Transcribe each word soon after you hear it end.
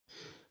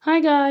Hi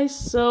guys,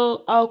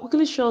 so I'll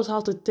quickly show us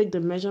how to take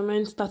the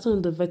measurements starting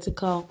with the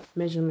vertical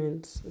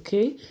measurements.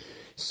 Okay,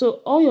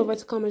 so all your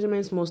vertical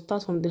measurements must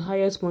start from the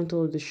highest point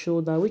of the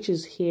shoulder, which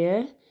is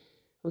here,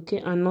 okay,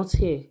 and not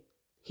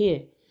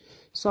here.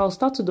 So I'll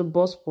start to the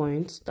bust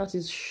point, that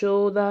is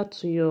shoulder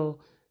to your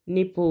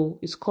nipple.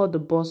 It's called the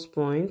bust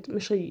point.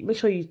 Make sure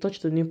you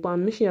touch the nipple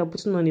and make sure you're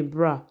putting on a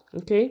bra.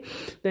 Okay,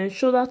 then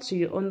shoulder to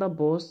your under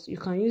bust. You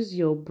can use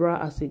your bra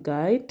as a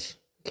guide.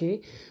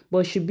 Okay, but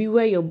it should be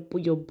where your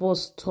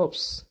bust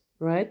stops,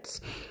 right?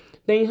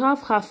 Then you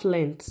have half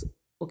length,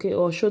 okay,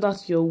 or shoulder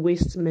to your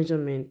waist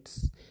measurement,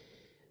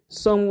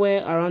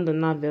 somewhere around the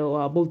navel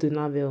or above the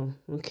navel.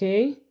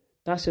 Okay,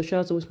 that's your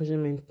shoulder to waist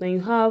measurement. Then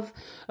you have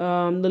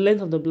the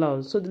length of the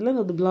blouse. So the length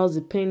of the blouse,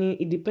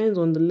 it depends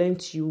on the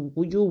length you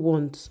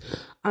want.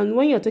 And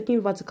when you're taking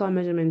vertical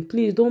measurement,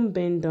 please don't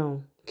bend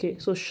down. Okay,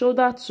 so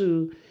shoulder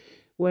to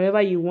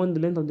wherever you want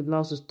the length of the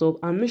blouse to stop,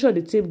 and make sure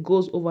the tape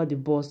goes over the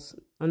bust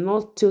and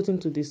not tilting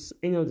to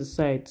any of the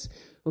sides.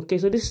 Okay,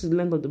 so this is the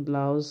length of the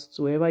blouse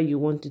to wherever you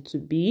want it to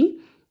be.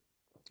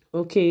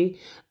 Okay,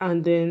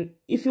 and then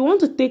if you want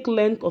to take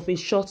length of a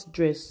short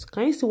dress,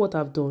 can you see what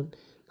I've done?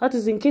 That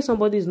is in case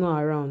somebody is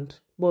not around,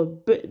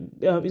 but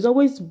it's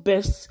always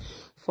best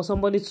for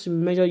somebody to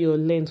measure your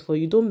length for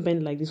you. Don't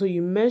bend like this. So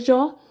you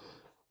measure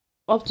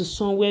up to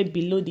somewhere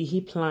below the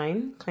hip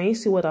line. Can you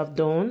see what I've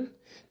done?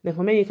 Then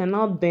from there you can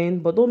now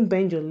bend, but don't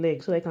bend your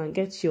leg, so I can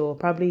get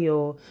probably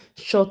your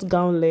short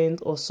gown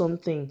length or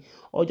something,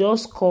 or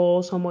just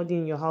call somebody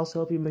in your house to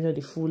help you measure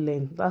the full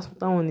length. That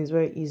one is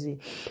very easy.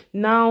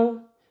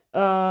 Now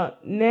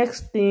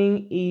next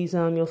thing is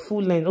your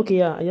full length. Okay,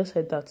 yeah, I just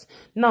said that.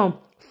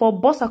 Now for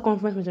bust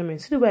circumference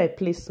measurement, see the way I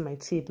place my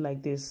tape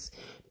like this.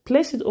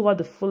 Place it over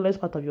the fullest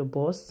part of your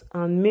bust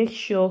and make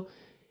sure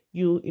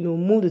you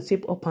move the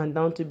tape up and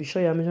down to be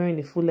sure you're measuring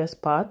the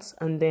fullest part.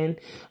 And then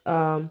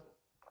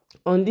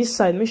on this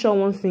side, make sure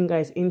one finger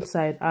is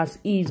inside as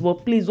is,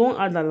 but please don't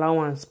add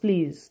allowance,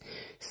 please.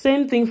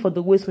 Same thing for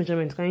the waist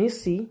measurement. Can you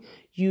see?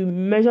 You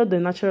measure the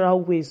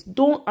natural waist.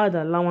 Don't add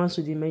allowance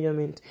to the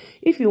measurement.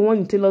 If you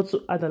want the tailor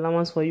to add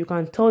allowance for you, you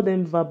can tell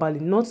them verbally,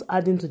 not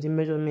adding to the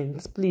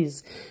measurements,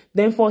 please.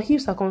 Then for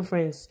hip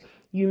circumference,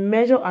 you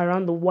measure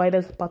around the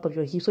widest part of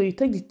your hip. So you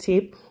take the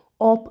tape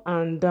up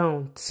and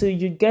down till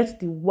you get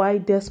the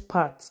widest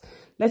part.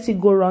 Let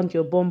it go around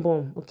your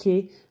bum,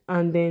 okay?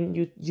 And then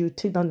you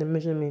take down the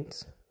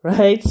measurement,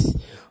 right?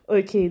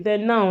 Okay,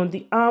 then now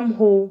the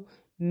armhole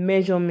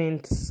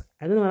measurements.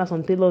 I don't know whether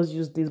some tailors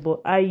use this,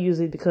 but I use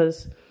it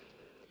because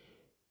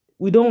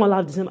we don't all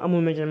have the same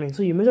armhole measurement.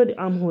 So you measure the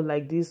armhole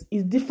like this.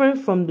 It's different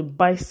from the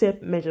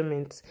bicep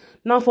measurement.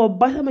 Now for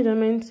bicep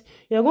measurement,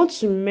 you're going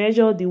to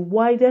measure the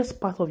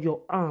widest part of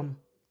your arm.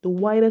 The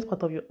widest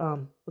part of your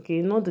arm,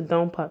 okay, not the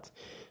down part.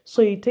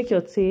 So you take your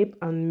tape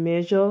and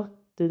measure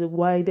the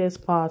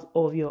widest part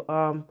of your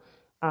arm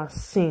as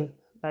seen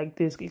like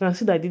this. You can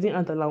see that I didn't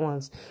add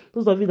allowance.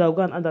 Those of you that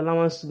go and add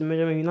allowance to the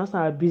measurement, you now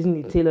start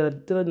abusing the tailor. The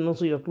tailor did not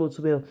sew your clothes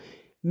well.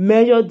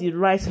 Measure the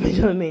right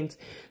measurement.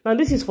 Now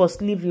this is for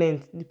sleeve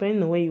length,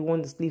 depending on where you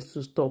want the sleeves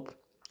to stop.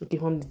 Okay,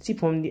 from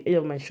the edge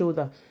of my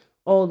shoulder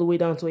all the way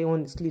down to where you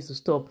want the sleeves to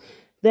stop.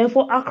 Then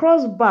for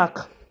across back,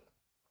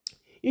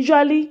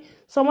 usually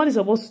someone is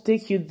supposed to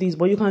take you this,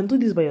 but you can do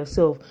this by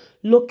yourself.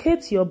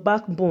 Locate your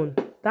backbone,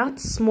 that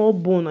small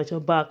bone at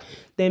your back,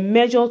 then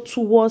measure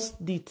towards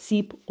the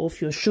tip of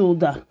your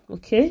shoulder.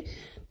 Okay,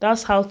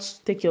 that's how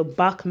to take your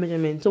back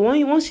measurement. So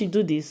once you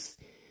do this,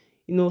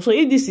 so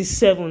if this is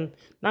 7,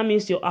 that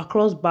means your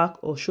across back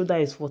or shoulder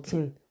is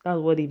 14. That's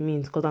what it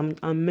means, because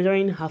I'm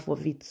measuring half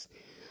of it.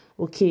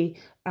 Okay,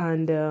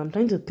 and I'm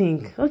trying to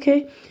think.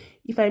 Okay,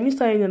 if I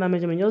missed out any other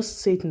measurement, just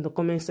say it in the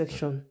comment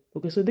section.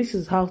 Okay, so this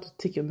is how to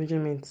take your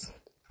measurements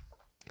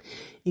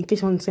in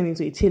case you want to send it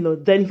to a tailor.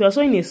 Then if you're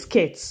sewing a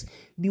skirt,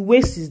 the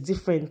waist is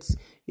different.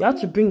 You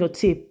have to bring your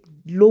tape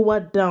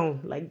lower down,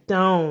 like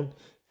down.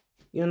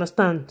 You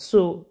understand?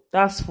 So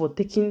that's for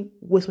taking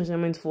waist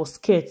measurements for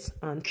skirts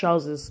and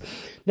trousers.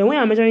 Then when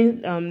you're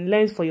measuring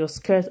length for your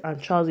skirt and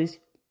trousers,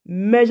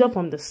 measure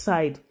from the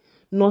side,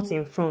 not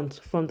in front,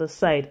 from the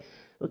side.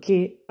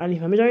 Okay, and if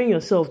you're measuring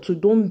yourself too,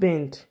 don't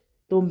bend.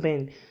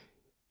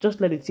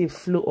 Just let the tape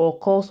flow, or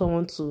call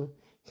someone to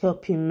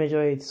help him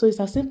measure it. So it's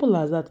as simple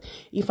as that.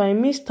 If I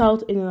missed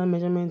out any other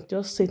measurement,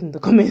 just say it in the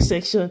comment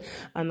section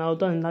and I'll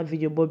do in that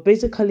video. But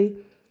basically,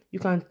 you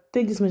can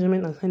take this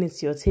measurement and send it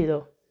to your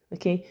tailor.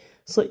 Okay,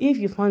 so if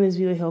you found this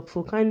video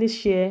helpful, kindly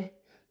share,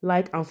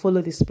 like, and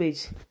follow this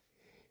page.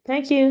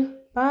 Thank you.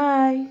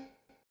 Bye.